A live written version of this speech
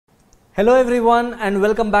Hello everyone and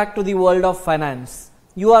welcome back to the world of finance.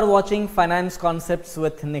 You are watching Finance Concepts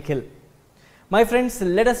with Nikhil. My friends,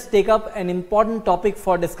 let us take up an important topic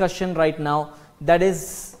for discussion right now, that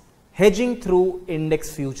is hedging through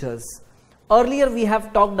index futures. Earlier we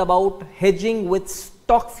have talked about hedging with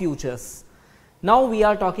stock futures. Now we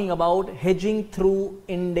are talking about hedging through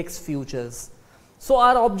index futures. So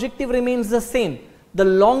our objective remains the same. The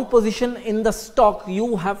long position in the stock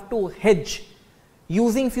you have to hedge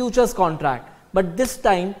using futures contract, but this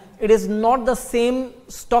time it is not the same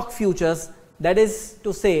stock futures, that is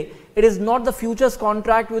to say it is not the futures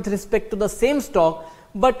contract with respect to the same stock,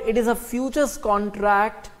 but it is a futures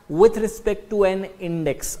contract with respect to an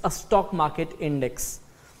index, a stock market index.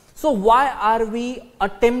 So why are we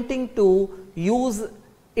attempting to use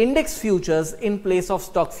index futures in place of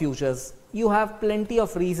stock futures? You have plenty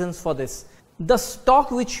of reasons for this. The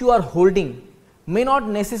stock which you are holding may not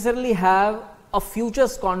necessarily have a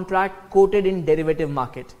futures contract quoted in derivative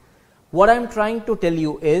market. What I am trying to tell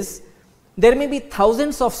you is there may be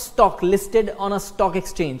thousands of stock listed on a stock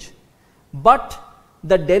exchange, but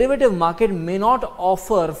the derivative market may not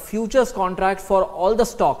offer futures contract for all the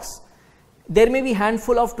stocks. There may be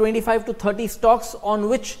handful of 25 to 30 stocks on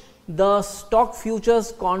which the stock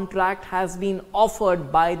futures contract has been offered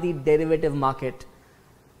by the derivative market.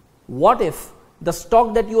 What if the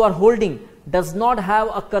stock that you are holding does not have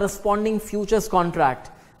a corresponding futures contract?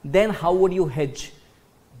 Then how would you hedge?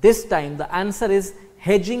 This time the answer is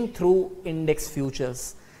hedging through index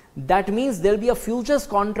futures. That means there will be a futures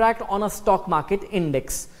contract on a stock market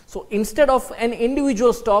index. So instead of an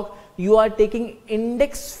individual stock, you are taking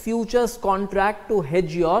index futures contract to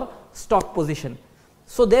hedge your stock position.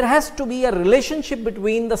 So there has to be a relationship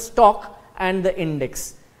between the stock and the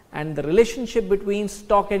index, and the relationship between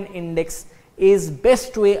stock and index is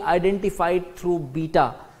best way identified through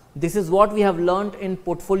beta. This is what we have learned in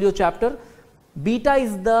portfolio chapter. Beta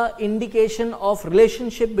is the indication of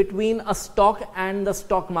relationship between a stock and the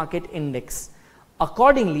stock market index.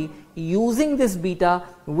 Accordingly, using this beta,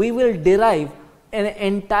 we will derive an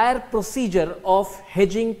entire procedure of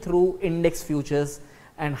hedging through index futures,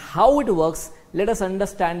 and how it works, let us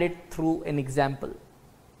understand it through an example.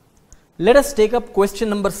 Let us take up question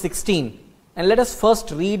number 16 and let us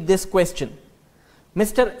first read this question.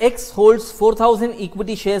 Mr. X holds 4,000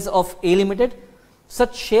 equity shares of A Limited.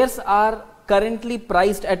 Such shares are currently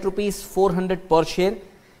priced at rupees 400 per share.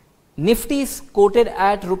 Nifty is quoted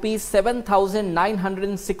at rupees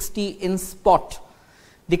 7,960 in spot.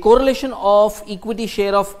 The correlation of equity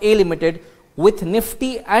share of A Limited with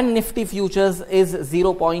Nifty and Nifty futures is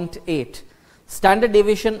 0.8. Standard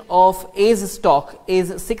deviation of A's stock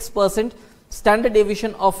is 6%. Standard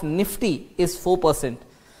deviation of Nifty is 4%.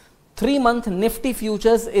 3-month Nifty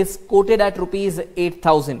futures is quoted at rupees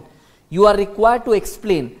 8,000. You are required to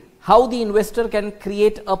explain how the investor can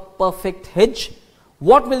create a perfect hedge.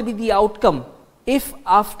 What will be the outcome if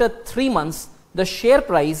after 3 months the share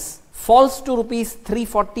price falls to rupees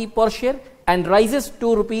 340 per share and rises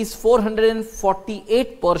to rupees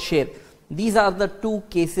 448 per share? These are the two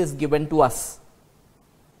cases given to us.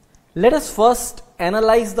 Let us first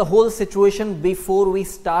analyze the whole situation before we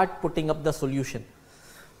start putting up the solution.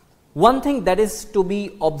 One thing that is to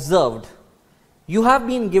be observed, you have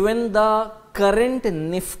been given the current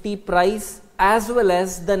Nifty price as well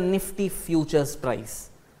as the Nifty futures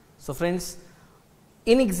price. So friends,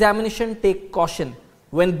 in examination take caution.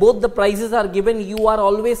 When both the prices are given, you are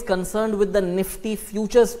always concerned with the Nifty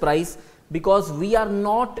futures price, because we are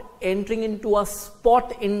not entering into a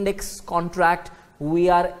spot index contract, we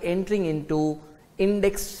are entering into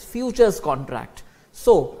index futures contract.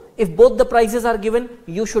 So if both the prices are given,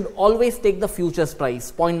 you should always take the futures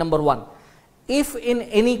price, point number 1. If in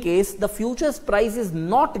any case the futures price is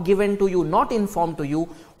not given to you, not informed to you,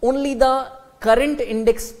 only the current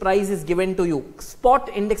index price is given to you, spot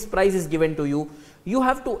index price is given to you, you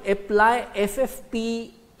have to apply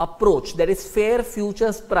FFP approach, that is fair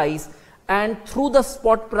futures price, and through the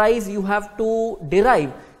spot price you have to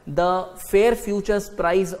derive the fair futures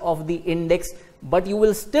price of the index, but you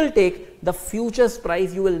will still take the futures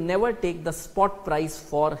price, you will never take the spot price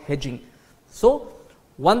for hedging. So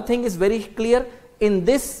one thing is very clear, in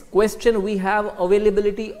this question we have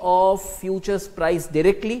availability of futures price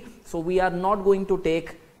directly, so we are not going to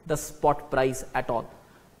take the spot price at all.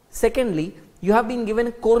 Secondly, you have been given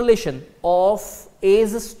a correlation of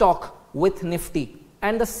A's stock with Nifty,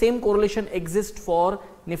 and the same correlation exists for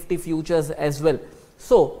Nifty futures as well.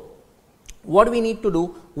 So what we need to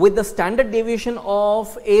do with the standard deviation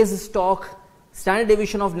of A's stock, standard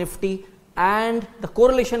deviation of Nifty, and the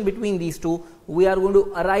correlation between these two, we are going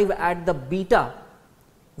to arrive at the beta.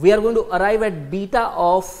 We are going to arrive at beta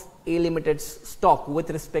of A Limited's stock with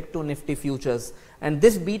respect to Nifty futures, and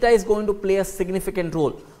this beta is going to play a significant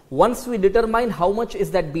role. Once we determine how much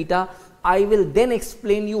is that beta, I will then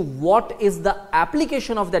explain you what is the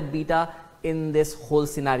application of that beta in this whole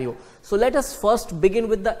scenario. So let us first begin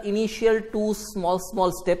with the initial two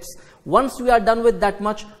small steps. Once we are done with that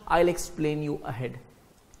much, I'll explain you ahead.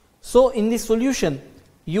 So in the solution,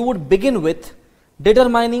 you would begin with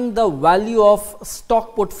determining the value of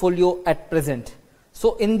stock portfolio at present.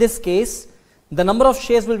 So in this case, the number of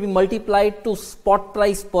shares will be multiplied to spot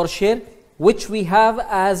price per share, which we have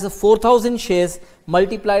as 4,000 shares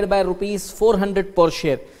multiplied by rupees 400 per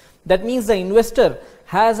share. That means the investor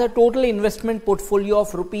has a total investment portfolio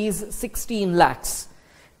of rupees 16 lakhs.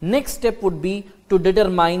 Next step would be to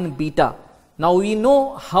determine beta. Now we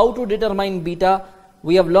know how to determine beta.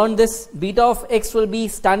 We have learned this. Beta of X will be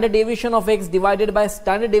standard deviation of X divided by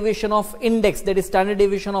standard deviation of index, that is standard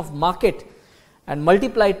deviation of market, and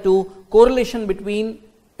multiplied to correlation between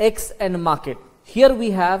X and market. Here we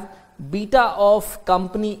have beta of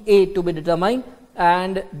company A to be determined,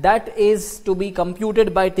 and that is to be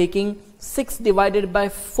computed by taking 6 divided by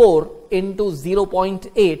 4 into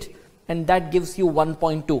 0.8, and that gives you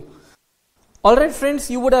 1.2. Alright friends,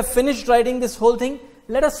 you would have finished writing this whole thing.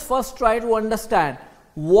 Let us first try to understand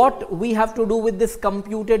what we have to do with this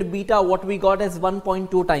computed beta, what we got as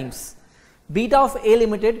 1.2 times. Beta of A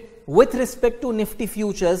Limited with respect to Nifty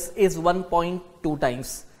futures is 1.2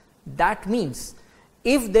 times. That means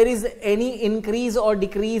if there is any increase or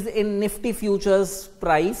decrease in Nifty futures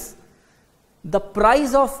price, the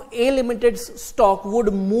price of A Limited's stock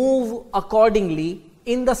would move accordingly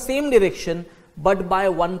in the same direction but by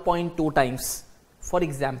 1.2 times. For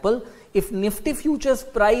example, if Nifty futures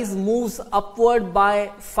price moves upward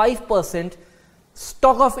by 5%,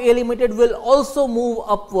 stock of A Limited will also move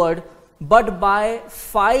upward but by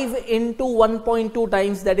 5 into 1.2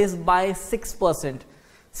 times, that is by 6%.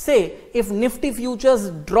 Say if Nifty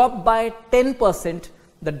futures drop by 10%,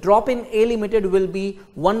 the drop in A Limited will be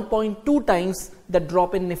 1.2 times the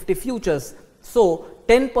drop in Nifty futures. So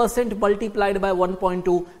 10% multiplied by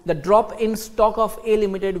 1.2, the drop in stock of A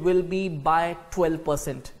Limited will be by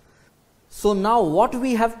 12%. So now what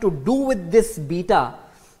we have to do with this beta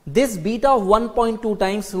of 1.2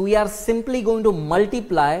 times, we are simply going to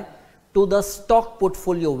multiply to the stock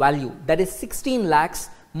portfolio value, that is 16 lakhs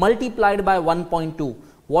multiplied by 1.2.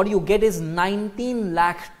 What you get is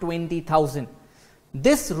 19,20,000.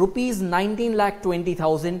 This rupees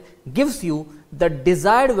 19,20,000 gives you the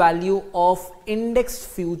desired value of index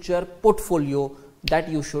future portfolio that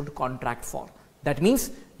you should contract for. That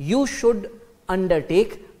means you should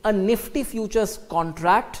undertake a Nifty futures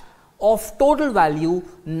contract of total value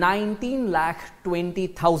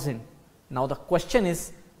 19,20,000. Now the question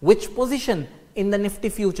is, which position in the Nifty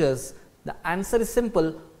futures? The answer is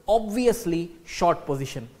simple, obviously short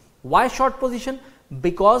position. Why short position?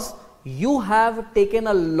 Because you have taken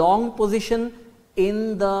a long position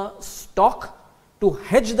in the stock. To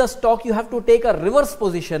hedge the stock, you have to take a reverse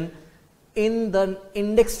position in the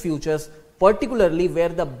index futures, particularly where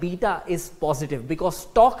the beta is positive, because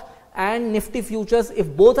stock and Nifty futures, if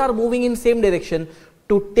both are moving in same direction,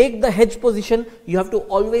 to take the hedge position, you have to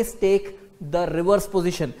always take the reverse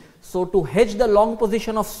position. So to hedge the long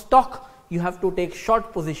position of stock, you have to take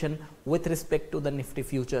short position with respect to the Nifty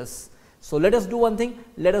futures. So let us do one thing,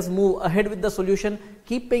 let us move ahead with the solution.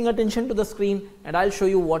 Keep paying attention to the screen and I'll show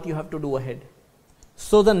you what you have to do ahead.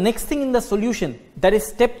 So the next thing in the solution, that is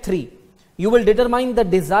step 3, you will determine the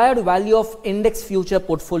desired value of index future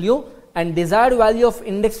portfolio, and desired value of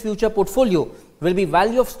index future portfolio will be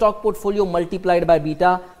value of stock portfolio multiplied by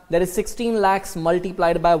beta, that is 16 lakhs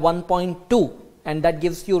multiplied by 1.2, and that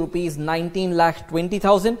gives you rupees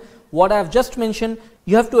 19,20,000. What I have just mentioned,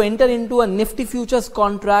 you have to enter into a Nifty futures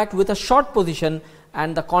contract with a short position,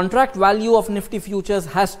 and the contract value of Nifty futures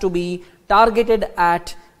has to be targeted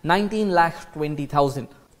at 19,20,000.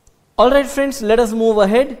 Alright friends, let us move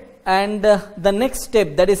ahead, and the next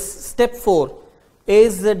step, that is step 4,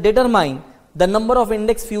 is determine the number of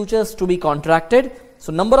index futures to be contracted.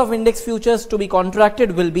 So number of index futures to be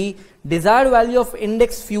contracted will be desired value of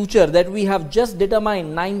index future that we have just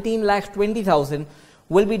determined, 19,20,000,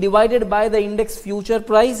 will be divided by the index future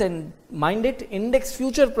price, and mind it, index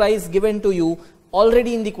future price given to you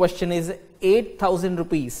already in the question is 8,000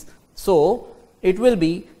 rupees. So it will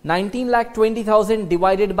be 19,20,000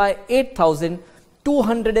 divided by 8,000,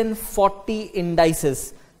 240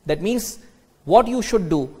 indices. That means what you should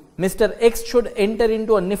do, Mr. X should enter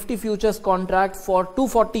into a Nifty futures contract for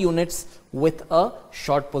 240 units with a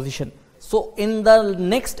short position. So in the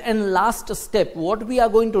next and last step, what we are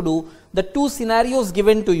going to do, the two scenarios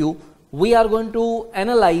given to you, we are going to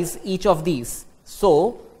analyze each of these.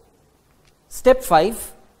 So, step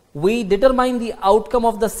 5, we determine the outcome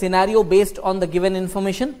of the scenario based on the given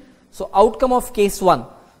information. So, outcome of case 1,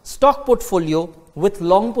 stock portfolio with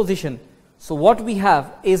long position. So, what we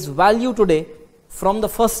have is value today from the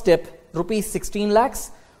first step, rupees 16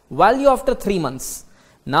 lakhs, value after 3 months.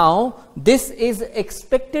 Now, this is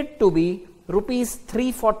expected to be rupees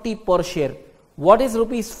 340 per share. What is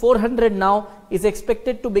rupees 400 now is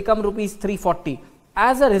expected to become rupees 340.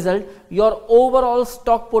 As a result, your overall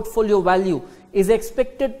stock portfolio value is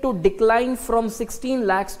expected to decline from 16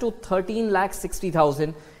 lakhs to 13 lakhs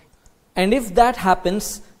 60,000. And if that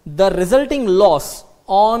happens, the resulting loss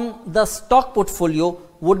on the stock portfolio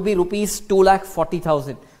would be rupees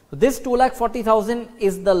 2,40,000. So this 2,40,000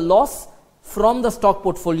 is the loss from the stock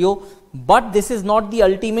portfolio, but this is not the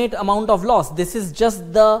ultimate amount of loss. This is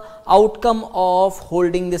just the outcome of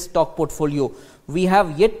holding this stock portfolio. We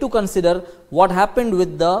have yet to consider what happened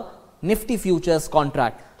with the Nifty futures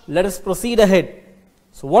contract. Let us proceed ahead.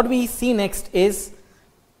 So what we see next is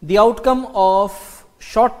the outcome of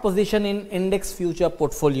short position in index future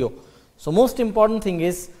portfolio. So most important thing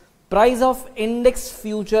is price of index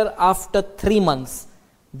future after 3 months.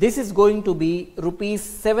 This is going to be rupees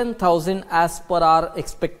 7,000 as per our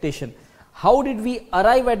expectation. How did we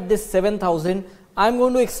arrive at this 7,000? I am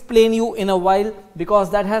going to explain you in a while, because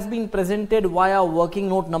that has been presented via working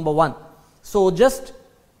note number 1. So just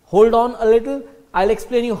hold on a little. I'll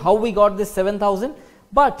explain you how we got this 7,000.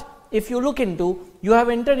 But if you look into, you have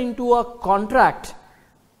entered into a contract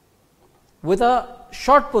with a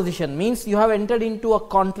short position, means you have entered into a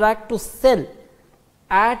contract to sell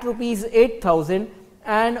at rupees 8,000,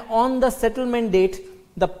 and on the settlement date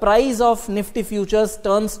the price of Nifty futures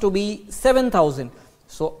turns to be 7,000.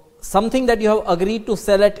 So something that you have agreed to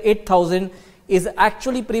sell at 8,000 is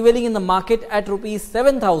actually prevailing in the market at rupees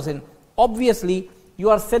 7,000. Obviously you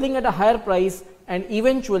are selling at a higher price and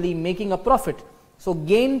eventually making a profit. So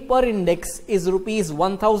gain per index is rupees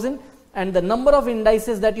 1,000, and the number of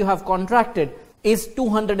indices that you have contracted is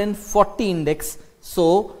 240 index.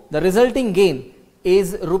 So the resulting gain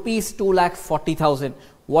is rupees 2,40,000.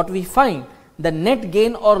 What we find, the net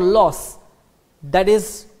gain or loss that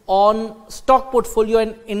is on stock portfolio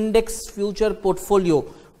and index future portfolio,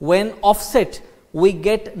 when offset we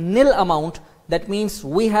get nil amount. That means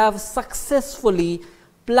we have successfully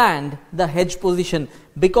planned the hedge position.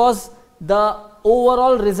 Because the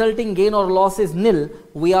overall resulting gain or loss is nil,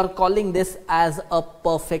 we are calling this as a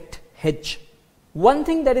perfect hedge. One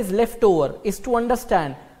thing that is left over is to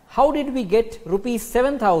understand how did we get rupees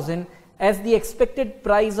 7,000 as the expected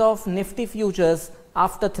price of Nifty futures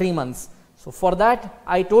after 3 months. So for that,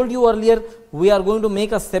 I told you earlier, we are going to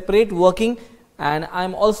make a separate working, and I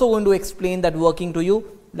am also going to explain that working to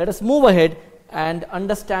you. Let us move ahead and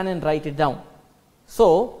understand and write it down.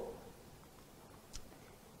 So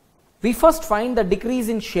we first find the decrease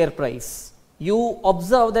in share price. You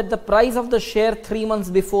observe that the price of the share 3 months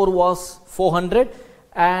before was 400,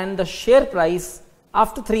 and the share price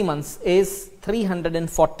after 3 months is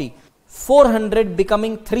 340. 400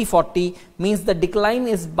 becoming 340 means the decline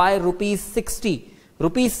is by rupees 60.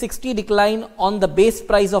 Rupees 60 decline on the base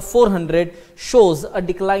price of 400 shows a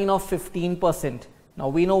decline of 15%. Now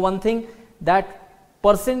we know one thing, that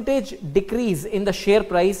percentage decrease in the share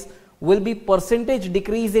price will be percentage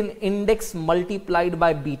decrease in index multiplied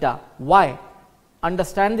by beta. Why?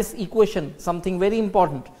 Understand this equation, something very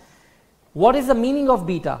important. What is the meaning of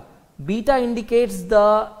beta? Beta indicates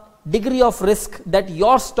the degree of risk that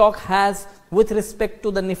your stock has with respect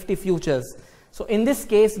to the Nifty futures. So in this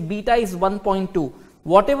case, beta is 1.2.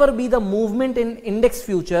 Whatever be the movement in index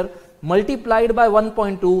future multiplied by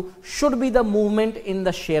 1.2 should be the movement in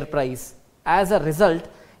the share price. As a result,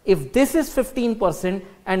 if this is 15%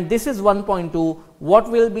 and this is 1.2, what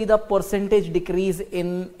will be the percentage decrease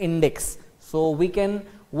in index? So we can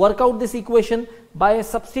work out this equation by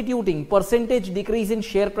substituting percentage decrease in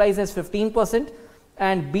share price as 15%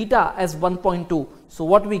 and beta as 1.2. So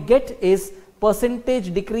what we get is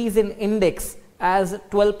percentage decrease in index as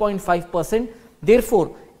 12.5%.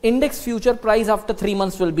 Therefore, index future price after 3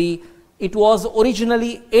 months will be, it was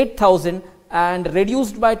originally 8,000 and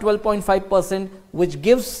reduced by 12.5%, which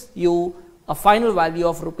gives you a final value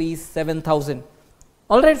of rupees 7,000.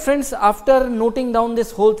 Alright friends, after noting down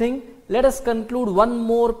this whole thing, let us conclude one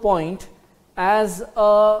more point as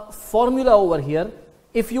a formula over here.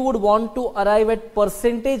 If you would want to arrive at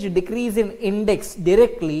percentage decrease in index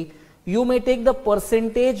directly, you may take the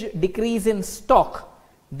percentage decrease in stock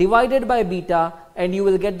divided by beta, and you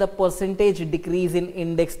will get the percentage decrease in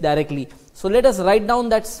index directly. So let us write down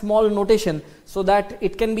that small notation so that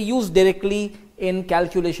it can be used directly in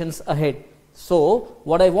calculations ahead. So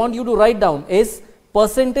what I want you to write down is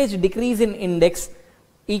percentage decrease in index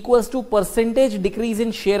equals to percentage decrease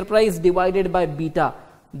in share price divided by beta.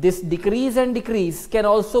 This decrease and decrease can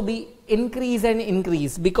also be increase and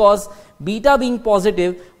increase, because beta being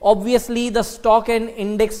positive, obviously the stock and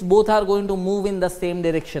index both are going to move in the same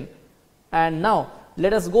direction. And now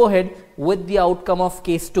let us go ahead with the outcome of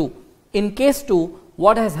case 2. In case 2,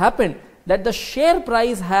 what has happened, that the share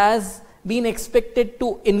price has been expected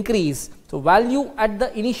to increase. So value at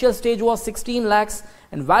the initial stage was 16 lakhs,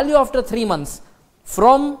 and value after 3 months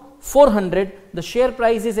from 400, the share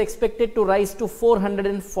price is expected to rise to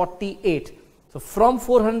 448. So from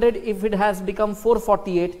 400, if it has become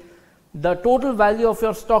 448, the total value of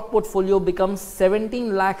your stock portfolio becomes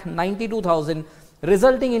 17,92,000,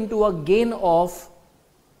 resulting into a gain of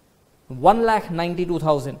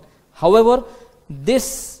 1,92,000. However,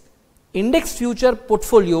 this index future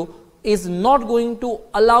portfolio is not going to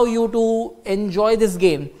allow you to enjoy this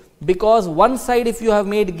gain, because one side, if you have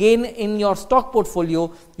made gain in your stock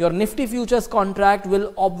portfolio, your Nifty futures contract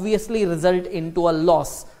will obviously result into a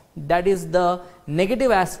loss. That is the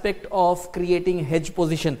negative aspect of creating hedge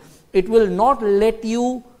position. It will not let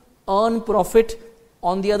you earn profit.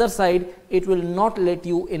 On the other side, it will not let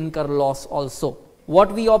you incur loss also.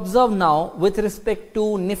 What we observe now with respect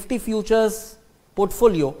to Nifty futures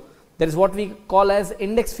portfolio, that is what we call as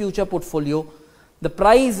index future portfolio, the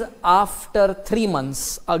price after 3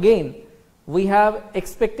 months, again we have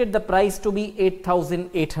expected the price to be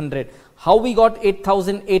 8,800. How we got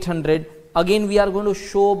 8,800? Again we are going to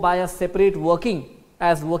show by a separate working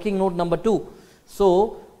as working note number 2.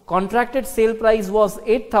 So contracted sale price was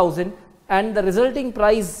 8,000, and the resulting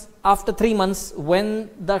price after 3 months,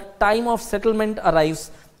 when the time of settlement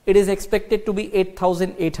arrives, it is expected to be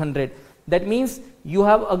 8,800. That means you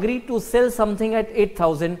have agreed to sell something at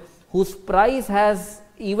 8,000 whose price has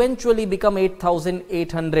eventually become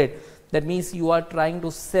 8,800. That means you are trying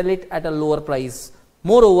to sell it at a lower price.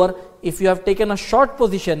 Moreover, if you have taken a short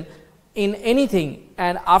position in anything,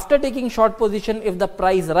 and after taking short position, if the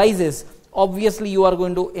price rises, obviously you are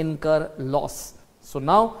going to incur loss. So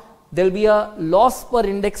now there will be a loss per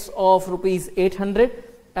index of rupees 800,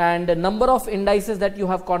 and the number of indices that you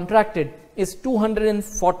have contracted is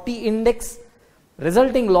 240 index.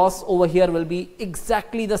 Resulting loss over here will be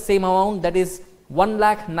exactly the same amount, that is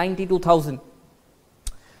 1,92,000.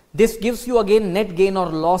 This gives you again net gain or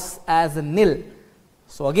loss as nil.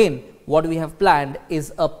 So again, what we have planned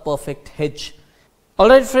is a perfect hedge.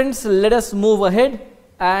 Alright friends, let us move ahead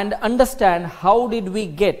and understand how did we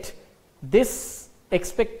get this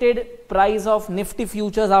expected price of Nifty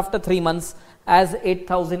futures after 3 months as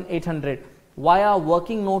 8,800 via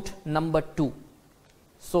working note number 2.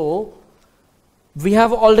 So we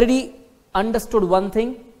have already understood one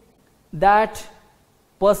thing, that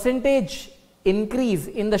percentage increase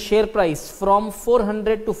in the share price from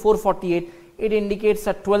 400 to 448, it indicates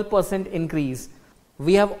a 12% increase.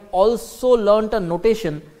 We have also learnt a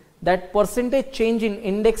notation that percentage change in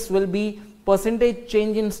index will be percentage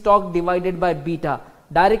change in stock divided by beta.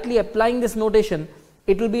 Directly applying this notation,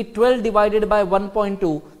 it will be 12 divided by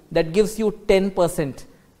 1.2, that gives you 10%.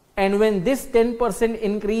 And when this 10%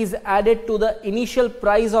 increase added to the initial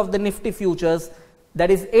price of the Nifty futures,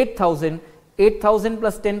 that is 8,000, 8,000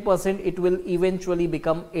 plus 10%, it will eventually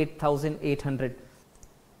become 8,800.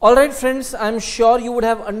 Alright friends, I am sure you would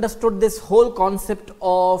have understood this whole concept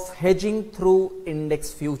of hedging through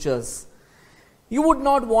index futures. You would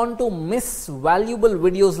not want to miss valuable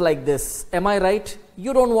videos like this, am I right?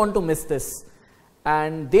 You don't want to miss this.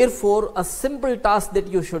 And therefore, a simple task that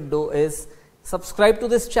you should do is subscribe to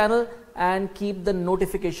this channel and keep the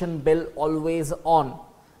notification bell always on,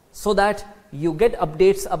 so that you get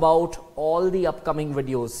updates about all the upcoming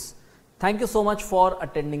videos. Thank you so much for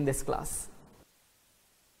attending this class.